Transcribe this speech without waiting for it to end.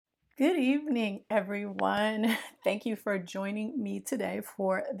Good evening, everyone. Thank you for joining me today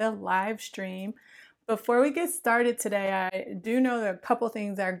for the live stream. Before we get started today, I do know that a couple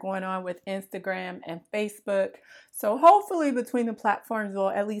things are going on with Instagram and Facebook. So hopefully between the platforms,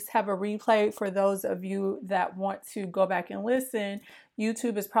 we'll at least have a replay for those of you that want to go back and listen.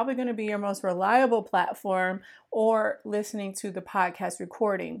 YouTube is probably going to be your most reliable platform or listening to the podcast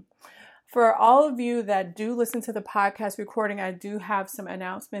recording. For all of you that do listen to the podcast recording, I do have some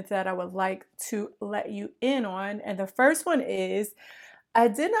announcements that I would like to let you in on. And the first one is I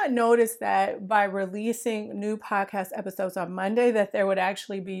did not notice that by releasing new podcast episodes on Monday that there would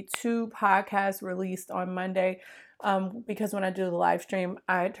actually be two podcasts released on Monday, because when I do the live stream,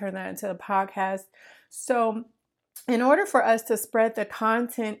 I turn that into the podcast. So in order for us to spread the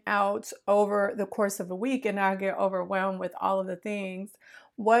content out over the course of a week and not get overwhelmed with all of the things,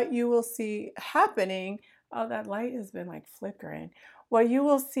 what you will see happening, oh, that light has been like flickering. What you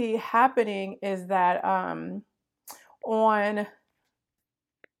will see happening is that on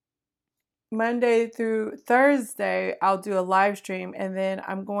Monday through Thursday, I'll do a live stream and then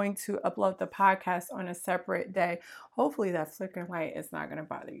I'm going to upload the podcast on a separate day. Hopefully that flickering light is not going to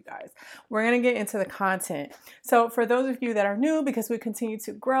bother you guys. We're going to get into the content. So for those of you that are new, because we continue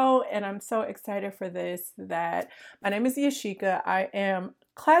to grow and I'm so excited for this, that my name is Yashika. I am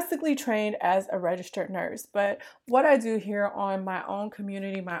classically trained as a registered nurse, but what I do here on my own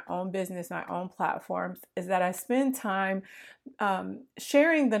community, my own business, my own platforms is that I spend time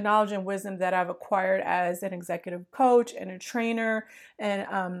sharing the knowledge and wisdom that I've acquired as an executive coach and a trainer.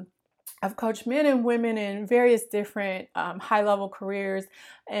 And I've coached men and women in various different high-level careers,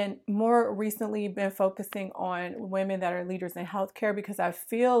 and more recently been focusing on women that are leaders in healthcare because I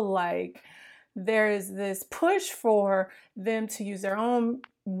feel like there is this push for them to use their own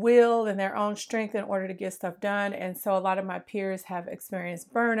will and their own strength in order to get stuff done. And so a lot of my peers have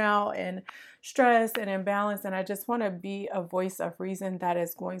experienced burnout and stress and imbalance. And I just want to be a voice of reason that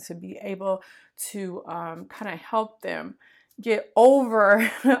is going to be able to kind of help them get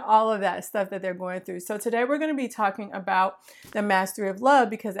over all of that stuff that they're going through. So today we're going to be talking about the mastery of love,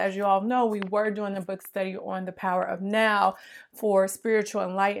 because as you all know, we were doing the book study on the power of now for spiritual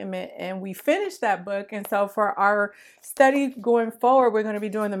enlightenment, and we finished that book. And so for our study going forward, we're going to be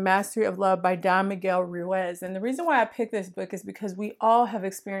doing the mastery of love by Don Miguel Ruiz. And the reason why I picked this book is because we all have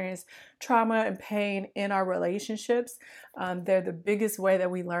experienced trauma and pain in our relationships. They're the biggest way that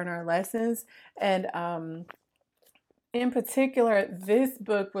we learn our lessons. And in particular, this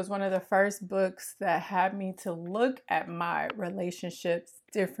book was one of the first books that had me to look at my relationships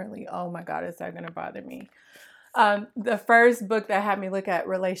differently. Oh my God, is that going to bother me? The first book that had me look at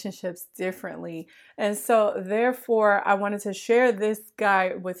relationships differently. And so therefore, I wanted to share this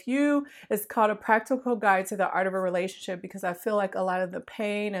guide with you. It's called A Practical Guide to the Art of a Relationship, because I feel like a lot of the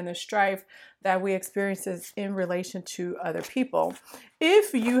pain and the strife that we experience is in relation to other people.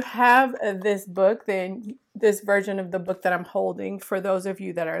 If you have this book, then this version of the book that I'm holding, for those of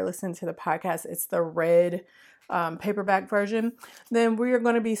you that are listening to the podcast, it's the red paperback version. Then we are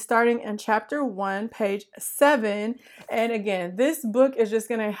going to be starting in chapter 1, page 7. And again, this book is just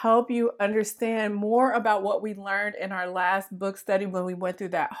going to help you understand more about what we learned in our last book study when we went through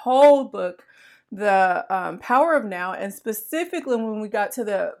that whole book, the power of now, and specifically when we got to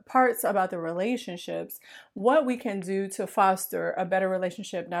the parts about the relationships, what we can do to foster a better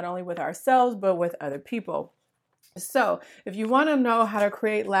relationship, not only with ourselves, but with other people. So if you want to know how to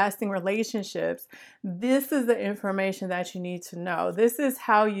create lasting relationships, this is the information that you need to know. This is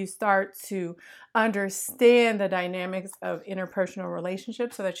how you start to understand the dynamics of interpersonal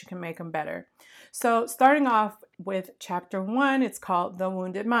relationships so that you can make them better. So starting off with chapter 1, it's called The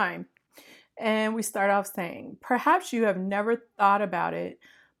Wounded Mind. And we start off saying, perhaps you have never thought about it,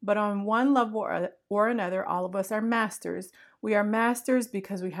 but on one level or another, all of us are masters. We are masters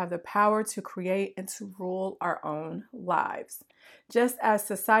because we have the power to create and to rule our own lives. Just as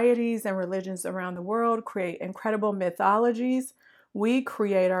societies and religions around the world create incredible mythologies, we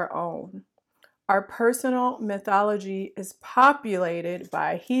create our own. Our personal mythology is populated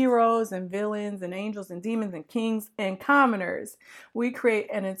by heroes and villains and angels and demons and kings and commoners. We create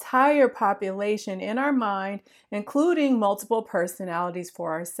an entire population in our mind, including multiple personalities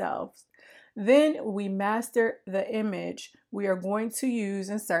for ourselves. Then we master the image we are going to use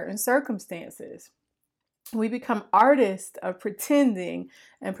in certain circumstances. We become artists of pretending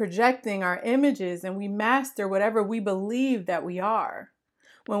and projecting our images, and we master whatever we believe that we are.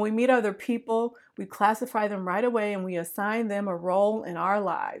 When we meet other people, we classify them right away and we assign them a role in our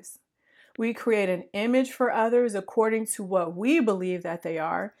lives. We create an image for others according to what we believe that they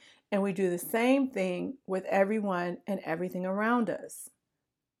are, and we do the same thing with everyone and everything around us.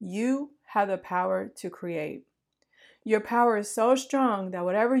 You have the power to create. Your power is so strong that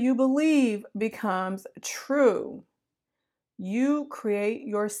whatever you believe becomes true. You create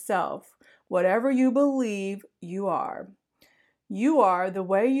yourself. Whatever you believe, you are. You are the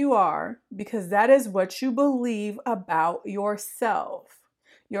way you are because that is what you believe about yourself.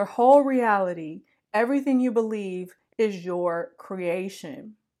 Your whole reality, everything you believe, is your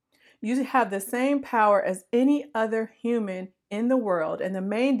creation. You have the same power as any other human in the world, and the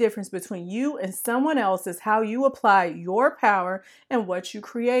main difference between you and someone else is how you apply your power and what you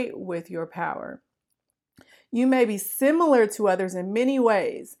create with your power. You may be similar to others in many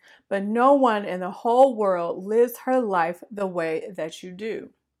ways, but no one in the whole world lives her life the way that you do.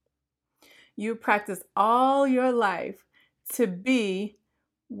 You practice all your life to be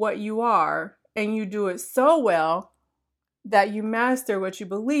what you are, and you do it so well that you master what you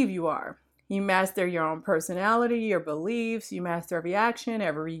believe you are. You master your own personality, your beliefs, you master every action,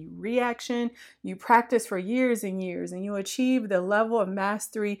 every reaction. You practice for years and years, and you achieve the level of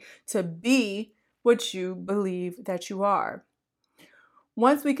mastery to be what you believe that you are.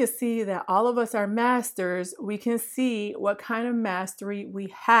 Once we can see that all of us are masters, we can see what kind of mastery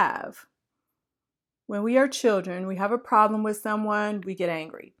we have. When we are children, we have a problem with someone, we get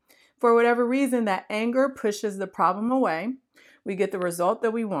angry. For whatever reason, that anger pushes the problem away. We get the result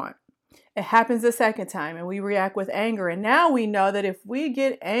that we want. It happens a second time and we react with anger. And now we know that if we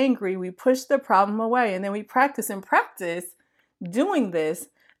get angry, we push the problem away. And then we practice and practice doing this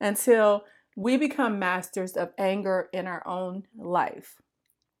until we become masters of anger in our own life.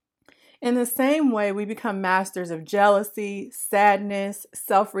 In the same way, we become masters of jealousy, sadness,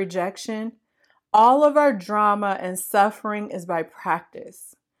 self-rejection. All of our drama and suffering is by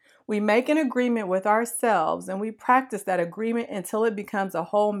practice. We make an agreement with ourselves and we practice that agreement until it becomes a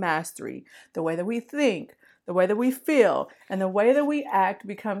whole mastery. The way that we think, the way that we feel, and the way that we act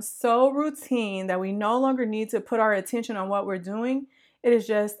becomes so routine that we no longer need to put our attention on what we're doing. It is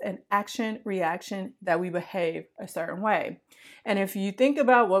just an action reaction that we behave a certain way. And if you think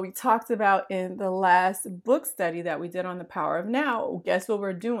about what we talked about in the last book study that we did on the power of now, guess what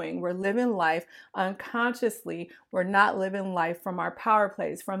we're doing? We're living life unconsciously. We're not living life from our power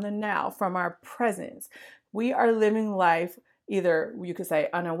place, from the now, from our presence. We are living life either, you could say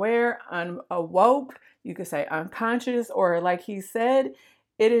unaware, unawoke, you could say unconscious, or like he said,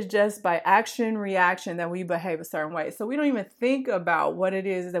 it is just by action reaction that we behave a certain way. So we don't even think about what it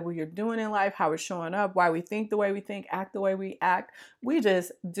is that we are doing in life, how we're showing up, why we think the way we think, act the way we act. We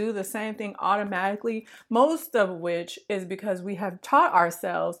just do the same thing automatically, most of which is because we have taught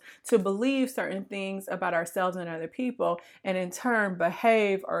ourselves to believe certain things about ourselves and other people, and in turn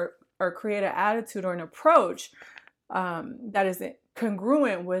behave or create an attitude or an approach that is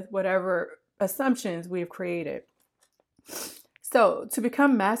congruent with whatever assumptions we've created. So, to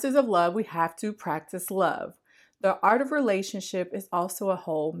become masters of love, we have to practice love. The art of relationship is also a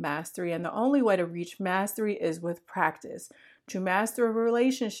whole mastery, and the only way to reach mastery is with practice. To master a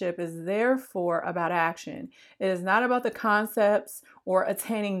relationship is therefore about action. It is not about the concepts or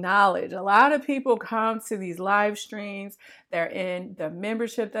attaining knowledge. A lot of people come to these live streams, they're in the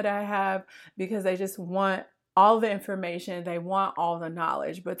membership that I have because they just want all the information, they want all the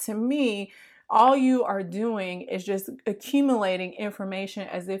knowledge. But to me, all you are doing is just accumulating information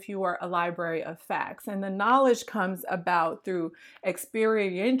as if you were a library of facts. And the knowledge comes about through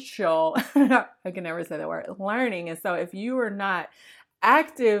experiential, I can never say that word, learning. And so if you are not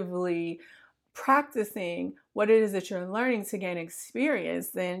actively practicing what it is that you're learning to gain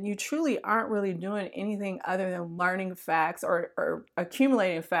experience, then you truly aren't really doing anything other than learning facts or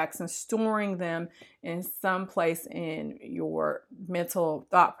accumulating facts and storing them in some place in your mental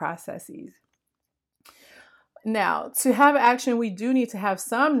thought processes. Now, to have action, we do need to have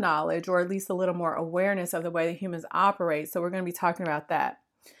some knowledge or at least a little more awareness of the way that humans operate. So we're going to be talking about that.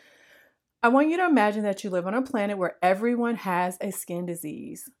 I want you to imagine that you live on a planet where everyone has a skin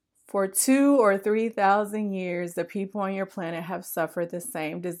disease. For 2,000 or 3,000 years, the people on your planet have suffered the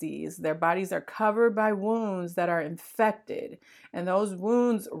same disease. Their bodies are covered by wounds that are infected, and those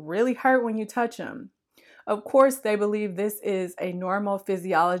wounds really hurt when you touch them. Of course, they believe this is a normal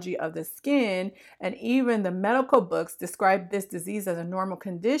physiology of the skin, and even the medical books describe this disease as a normal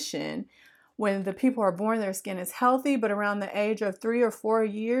condition. When the people are born, their skin is healthy, but around the age of 3 or 4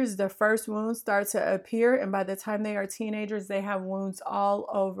 years, the first wounds start to appear, and by the time they are teenagers, they have wounds all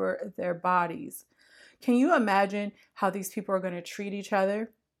over their bodies. Can you imagine how these people are going to treat each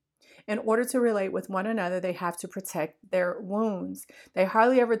other? In order to relate with one another, they have to protect their wounds. They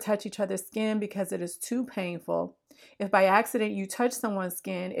hardly ever touch each other's skin because it is too painful. If by accident you touch someone's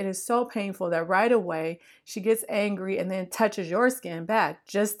skin, it is so painful that right away she gets angry and then touches your skin back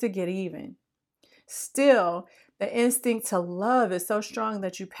just to get even. Still, the instinct to love is so strong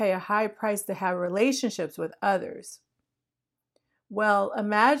that you pay a high price to have relationships with others. Well,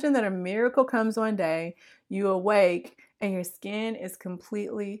 imagine that a miracle comes one day, you awake, and your skin is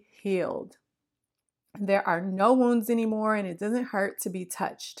completely healed. There are no wounds anymore, and it doesn't hurt to be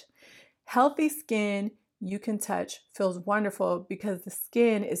touched. Healthy skin you can touch feels wonderful because the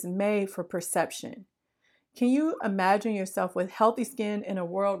skin is made for perception. Can you imagine yourself with healthy skin in a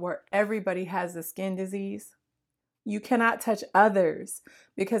world where everybody has a skin disease? You cannot touch others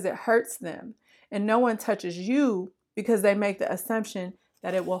because it hurts them, and no one touches you because they make the assumption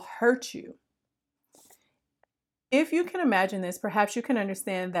that it will hurt you. If you can imagine this, perhaps you can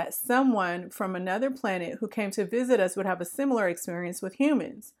understand that someone from another planet who came to visit us would have a similar experience with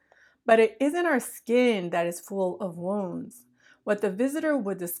humans. But it isn't our skin that is full of wounds. What the visitor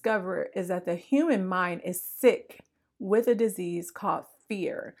would discover is that the human mind is sick with a disease called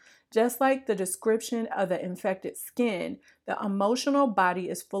fear. Just like the description of the infected skin, the emotional body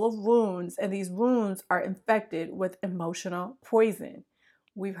is full of wounds, and these wounds are infected with emotional poison.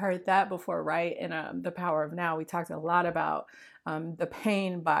 We've heard that before, right? In The Power of Now, we talked a lot about the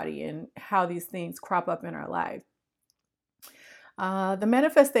pain body and how these things crop up in our life. The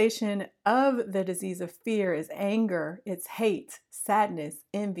manifestation of the disease of fear is anger, it's hate, sadness,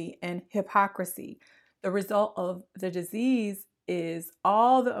 envy, and hypocrisy. The result of the disease is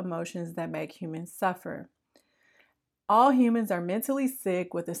all the emotions that make humans suffer. All humans are mentally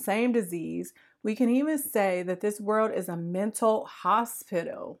sick with the same disease. We can even say that this world is a mental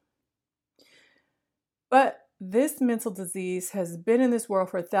hospital. But this mental disease has been in this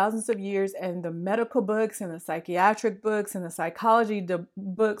world for thousands of years, and the medical books and the psychiatric books and the psychology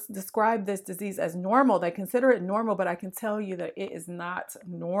books describe this disease as normal. They consider it normal, but I can tell you that it is not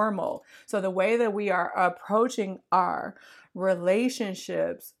normal. So the way that we are approaching our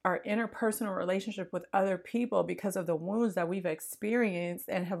relationships, our interpersonal relationship with other people, because of the wounds that we've experienced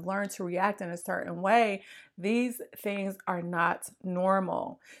and have learned to react in a certain way, these things are not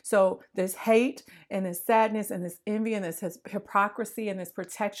normal. So this hate and this sadness and this envy and this hypocrisy and this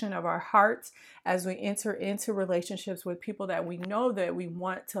protection of our hearts as we enter into relationships with people that we know that we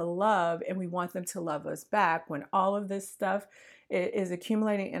want to love and we want them to love us back, when all of this stuff is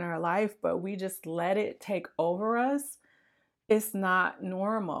accumulating in our life, but we just let it take over us, it's not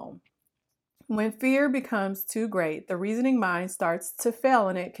normal. When fear becomes too great, the reasoning mind starts to fail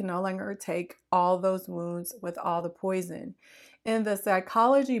and it can no longer take all those wounds with all the poison. In the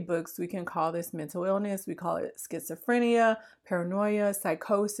psychology books, we can call this mental illness. We call it schizophrenia, paranoia,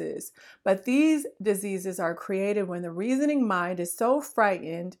 psychosis. But these diseases are created when the reasoning mind is so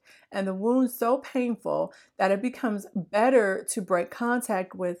frightened and the wounds so painful that it becomes better to break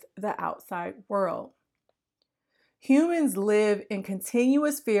contact with the outside world. Humans live in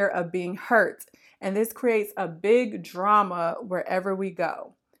continuous fear of being hurt, and this creates a big drama wherever we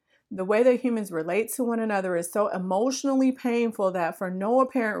go. The way that humans relate to one another is so emotionally painful that for no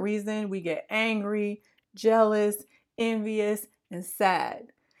apparent reason, we get angry, jealous, envious, and sad.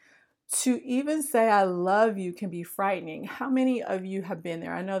 To even say I love you can be frightening. How many of you have been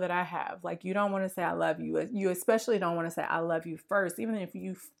there? I know that I have. Like, you don't want to say I love you. You especially don't want to say I love you first, even if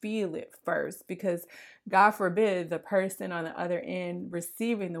you feel it first, because God forbid the person on the other end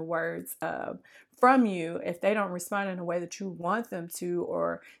receiving the words from you, if they don't respond in a way that you want them to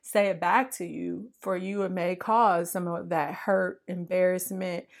or say it back to you, for you it may cause some of that hurt,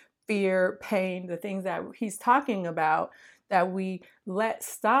 embarrassment, fear, pain, the things that he's talking about, that we let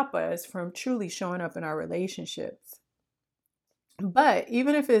stop us from truly showing up in our relationships. But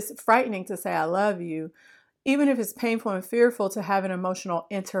even if it's frightening to say I love you, even if it's painful and fearful to have an emotional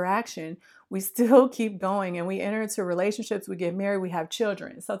interaction, we still keep going and we enter into relationships, we get married, we have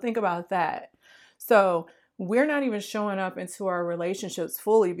children. So think about that. So we're not even showing up into our relationships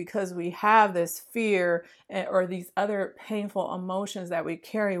fully because we have this fear or these other painful emotions that we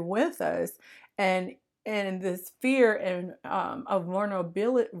carry with us. And this fear and of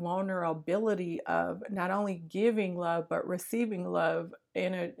vulnerability of not only giving love but receiving love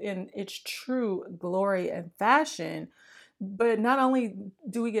in its true glory and fashion. But not only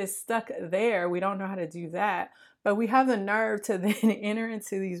do we get stuck there, we don't know how to do that, but we have the nerve to then enter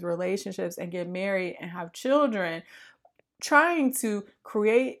into these relationships and get married and have children, trying to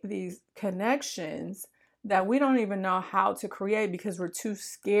create these connections that we don't even know how to create because we're too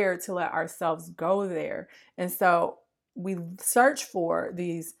scared to let ourselves go there. And so we search for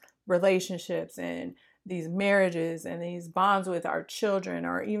these relationships and these marriages and these bonds with our children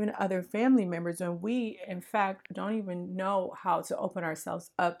or even other family members when we, in fact, don't even know how to open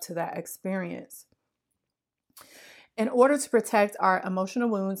ourselves up to that experience. In order to protect our emotional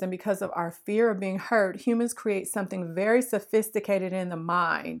wounds and because of our fear of being hurt, humans create something very sophisticated in the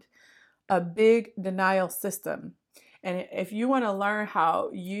mind, a big denial system. And if you want to learn how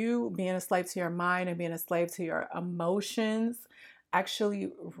you being a slave to your mind and being a slave to your emotions actually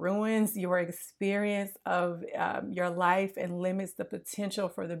ruins your experience of your life and limits the potential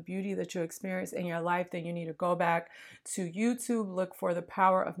for the beauty that you experience in your life, then you need to go back to YouTube, look for the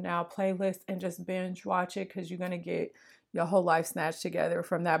Power of Now playlist, and just binge watch it, because you're going to get your whole life snatched together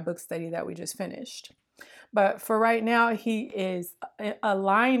from that book study that we just finished. But for right now, he is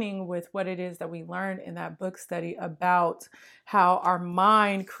aligning with what it is that we learned in that book study about how our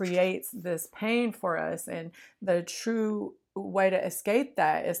mind creates this pain for us. And the true way to escape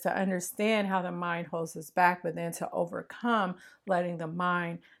that is to understand how the mind holds us back, but then to overcome letting the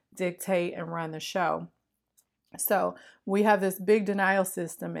mind dictate and run the show. So we have this big denial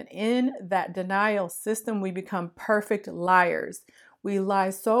system, and in that denial system, we become perfect liars. We lie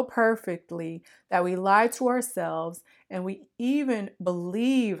so perfectly that we lie to ourselves, and we even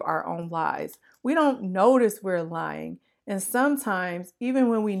believe our own lies. We don't notice we're lying. And sometimes, even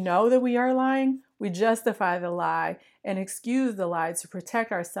when we know that we are lying, we justify the lie and excuse the lie to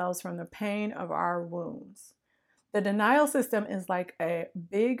protect ourselves from the pain of our wounds. The denial system is like a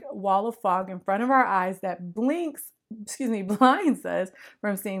big wall of fog in front of our eyes that blinds us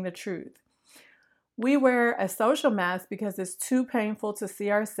from seeing the truth. We wear a social mask because it's too painful to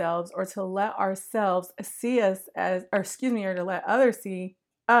see ourselves, or to let ourselves see us as, or to let others see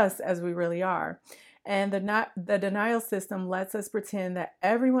us as we really are. And the denial system lets us pretend that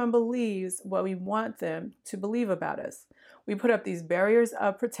everyone believes what we want them to believe about us. We put up these barriers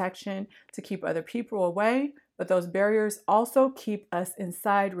of protection to keep other people away, but those barriers also keep us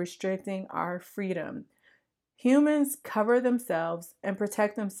inside, restricting our freedom. Humans cover themselves and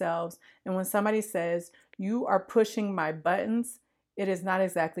protect themselves, and when somebody says, "You are pushing my buttons," it is not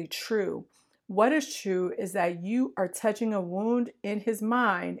exactly true. What is true is that you are touching a wound in his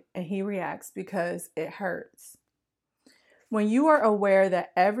mind, and he reacts because it hurts. When you are aware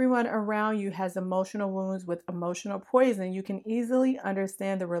that everyone around you has emotional wounds with emotional poison, you can easily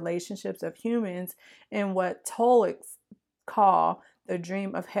understand the relationships of humans in what Tolstoy call the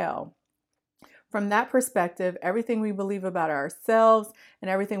dream of hell. From that perspective, everything we believe about ourselves and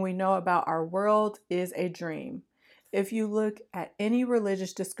everything we know about our world is a dream. If you look at any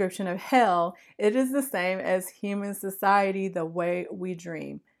religious description of hell, it is the same as human society, the way we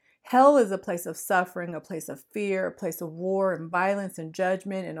dream. Hell is a place of suffering, a place of fear, a place of war and violence and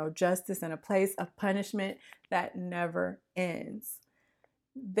judgment and injustice, and a place of punishment that never ends.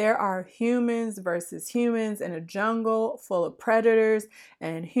 There are humans versus humans in a jungle full of predators,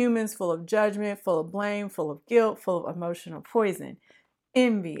 and humans full of judgment, full of blame, full of guilt, full of emotional poison,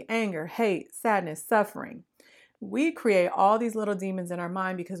 envy, anger, hate, sadness, suffering. We create all these little demons in our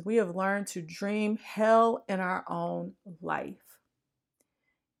mind because we have learned to dream hell in our own life.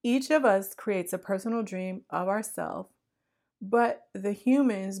 Each of us creates a personal dream of ourselves, but the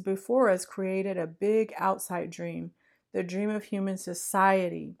humans before us created a big outside dream, the dream of human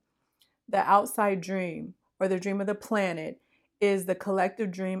society. The outside dream, or the dream of the planet, is the collective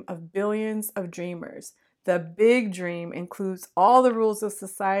dream of billions of dreamers. The big dream includes all the rules of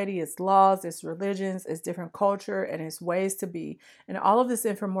society, its laws, its religions, its different culture, and its ways to be. And all of this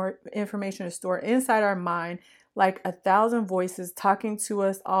information is stored inside our mind like 1,000 voices talking to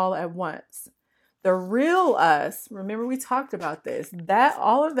us all at once. The real us, remember we talked about this, that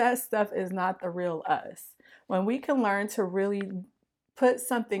all of that stuff is not the real us. When we can learn to really put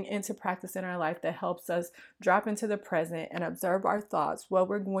something into practice in our life that helps us drop into the present and observe our thoughts, what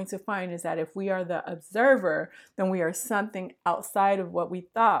we're going to find is that if we are the observer, then we are something outside of what we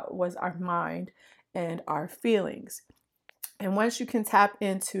thought was our mind and our feelings. And once you can tap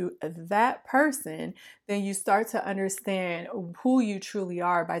into that person, then you start to understand who you truly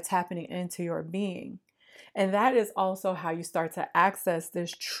are by tapping into your being. And that is also how you start to access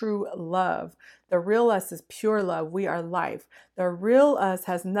this true love. The real us is pure love. We are life. The real us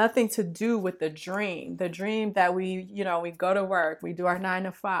has nothing to do with the dream that we go to work, we do our 9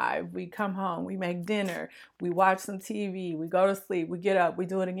 to 5, we come home, we make dinner, we watch some TV, we go to sleep, we get up, we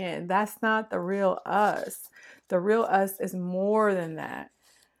do it again. That's not the real us. The real us is more than that.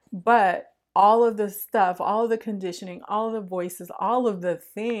 But all of the stuff, all of the conditioning, all of the voices, all of the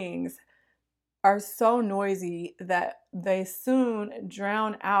things are so noisy that they soon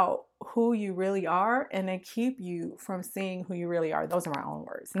drown out who you really are, and they keep you from seeing who you really are. Those are my own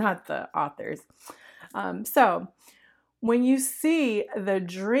words, not the author's. So when you see the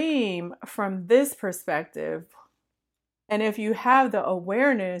dream from this perspective, and if you have the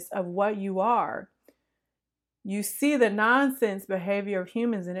awareness of what you are, you see the nonsense behavior of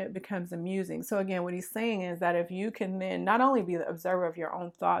humans and it becomes amusing. So again, what he's saying is that if you can then not only be the observer of your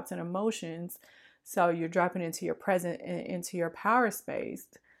own thoughts and emotions, so you're dropping into your present and into your power space,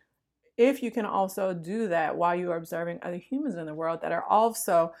 if you can also do that while you are observing other humans in the world that are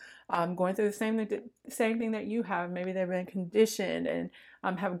also going through the same thing that you have. Maybe they've been conditioned and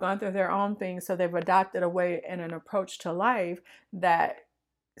have gone through their own things, so they've adopted a way and an approach to life that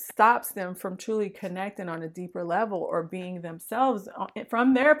stops them from truly connecting on a deeper level or being themselves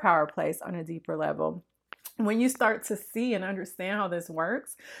from their power place on a deeper level. When you start to see and understand how this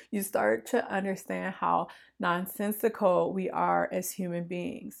works, you start to understand how nonsensical we are as human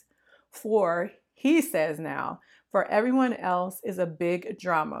beings. For he says now, for everyone else is a big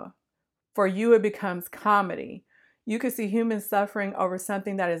drama. For you, it becomes comedy. You could see humans suffering over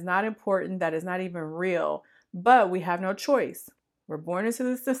something that is not important, that is not even real, but we have no choice. We're born into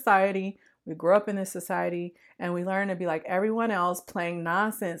this society, we grow up in this society, and we learn to be like everyone else, playing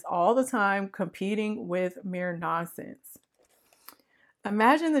nonsense all the time, competing with mere nonsense.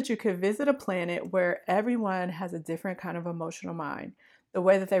 Imagine that you could visit a planet where everyone has a different kind of emotional mind. The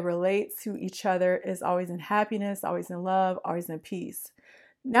way that they relate to each other is always in happiness, always in love, always in peace.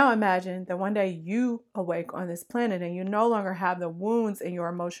 Now imagine that one day you awake on this planet and you no longer have the wounds in your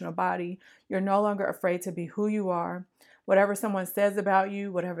emotional body. You're no longer afraid to be who you are. Whatever someone says about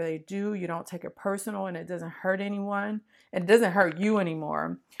you, whatever they do, you don't take it personal and it doesn't hurt anyone. It doesn't hurt you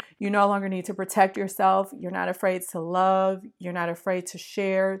anymore. You no longer need to protect yourself. You're not afraid to love. You're not afraid to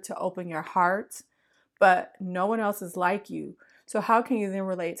share, to open your heart. But no one else is like you. So how can you then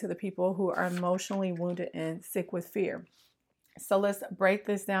relate to the people who are emotionally wounded and sick with fear? So let's break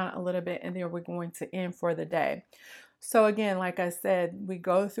this down a little bit and then we're going to end for the day. So again, like I said, we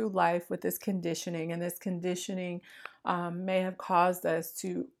go through life with this conditioning, and this conditioning may have caused us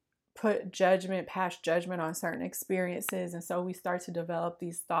to put past judgment on certain experiences. And so we start to develop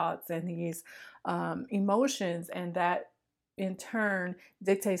these thoughts and these emotions, and that in turn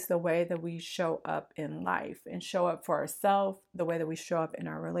dictates the way that we show up in life and show up for ourselves, the way that we show up in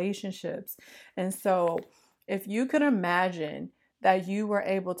our relationships. And so if you could imagine that you were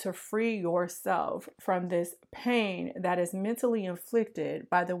able to free yourself from this pain that is mentally inflicted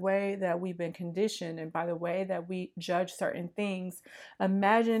by the way that we've been conditioned and by the way that we judge certain things,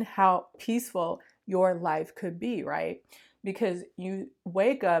 imagine how peaceful your life could be, right? Because you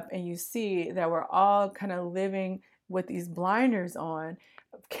wake up and you see that we're all kind of living with these blinders on,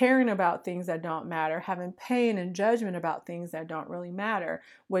 caring about things that don't matter, having pain and judgment about things that don't really matter,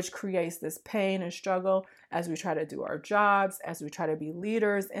 which creates this pain and struggle as we try to do our jobs, as we try to be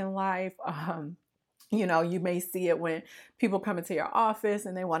leaders in life. You may see it when people come into your office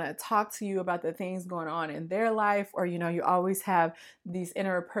and they want to talk to you about the things going on in their life, or, you always have these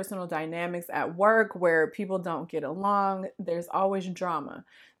interpersonal dynamics at work where people don't get along. There's always drama.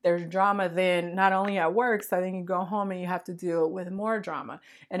 There's drama then not only at work, so then you go home and you have to deal with more drama.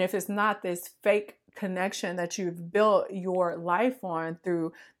 And if it's not this fake connection that you've built your life on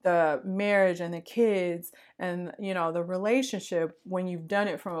through the marriage and the kids and the relationship, when you've done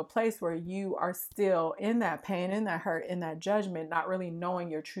it from a place where you are still in that pain, in that hurt, in that judgment, not really knowing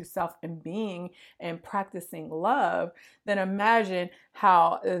your true self and being and practicing love, then imagine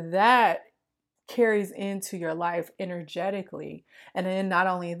how that carries into your life energetically. And then not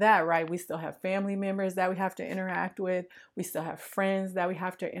only that, right, we still have family members that we have to interact with. We still have friends that we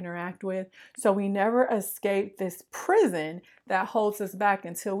have to interact with. So we never escape this prison that holds us back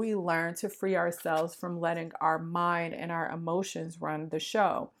until we learn to free ourselves from letting our mind and our emotions run the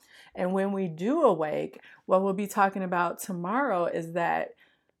show. And when we do awake, what we'll be talking about tomorrow is that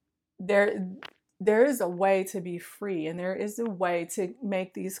there is a way to be free, and there is a way to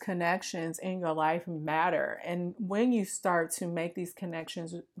make these connections in your life matter. And when you start to make these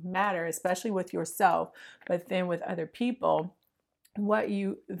connections matter, especially with yourself, but then with other people, what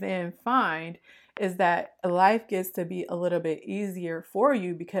you then find is that life gets to be a little bit easier for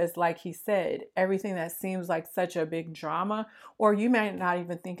you, because like he said, everything that seems like such a big drama, or you may not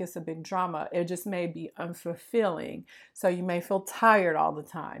even think it's a big drama, it just may be unfulfilling. So you may feel tired all the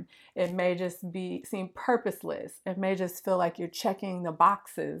time. It may just seem purposeless. It may just feel like you're checking the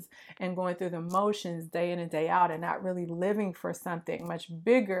boxes and going through the motions day in and day out and not really living for something much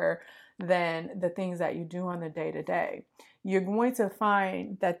bigger than the things that you do on the day to day. you're going to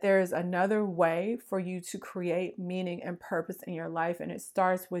find that there's another way for you to create meaning and purpose in your life. And it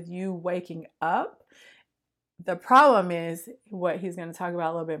starts with you waking up. The problem is, what he's going to talk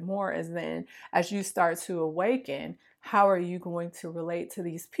about a little bit more is then as you start to awaken, how are you going to relate to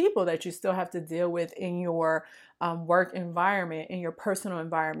these people that you still have to deal with in your work environment, in your personal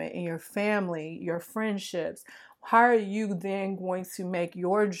environment, in your family, your friendships? How are you then going to make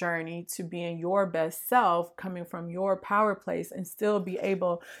your journey to being your best self, coming from your power place, and still be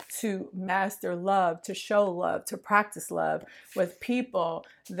able to master love, to show love, to practice love with people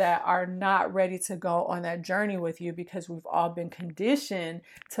that are not ready to go on that journey with you, because we've all been conditioned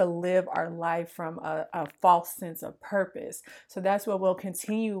to live our life from a false sense of purpose. So that's what we'll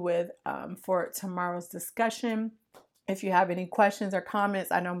continue with for tomorrow's discussion. If you have any questions or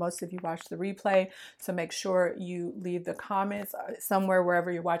comments, I know most of you watch the replay, so make sure you leave the comments somewhere wherever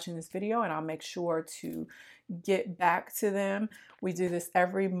you're watching this video, and I'll make sure to get back to them. We do this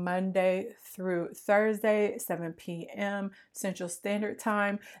every Monday through Thursday, 7 p.m. Central Standard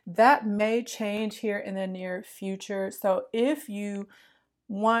Time. That may change here in the near future. So if you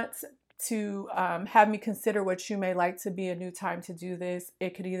want to have me consider what you may like to be a new time to do this,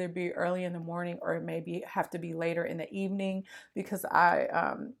 it could either be early in the morning or it may have to be later in the evening, because I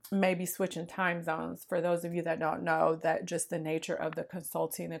may be switching time zones. For those of you that don't know, that just the nature of the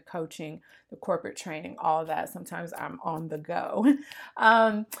consulting, the coaching, the corporate training, all that, sometimes I'm on the go.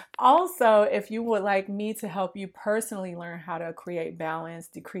 Also, if you would like me to help you personally learn how to create balance,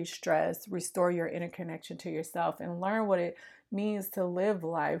 decrease stress, restore your inner connection to yourself, and learn what it means to live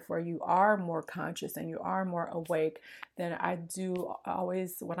life where you are more conscious and you are more awake, then I do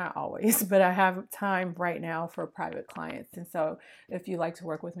always, well, not always, but I have time right now for private clients. And so if you like to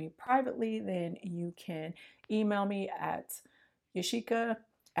work with me privately, then you can email me at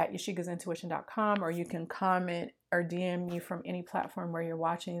yashika@yashikasintuition.com, or you can comment or DM me from any platform where you're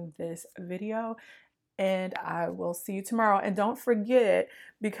watching this video. And I will see you tomorrow. And don't forget,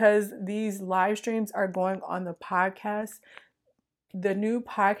 because these live streams are going on the podcast, the new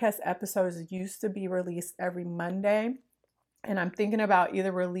podcast episodes used to be released every Monday, and I'm thinking about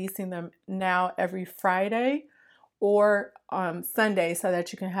either releasing them now every Friday or Sunday, so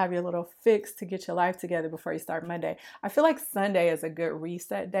that you can have your little fix to get your life together before you start Monday. I feel like Sunday is a good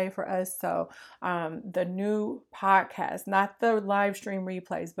reset day for us. So the new podcast, not the live stream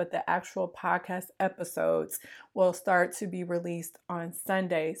replays, but the actual podcast episodes will start to be released on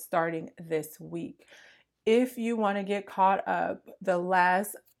Sunday starting this week. If you want to get caught up, the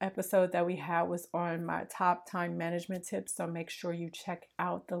last episode that we had was on my top time management tips. So make sure you check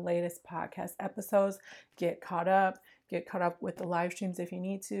out the latest podcast episodes. Get caught up with the live streams if you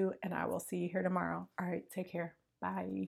need to. And I will see you here tomorrow. All right, take care. Bye.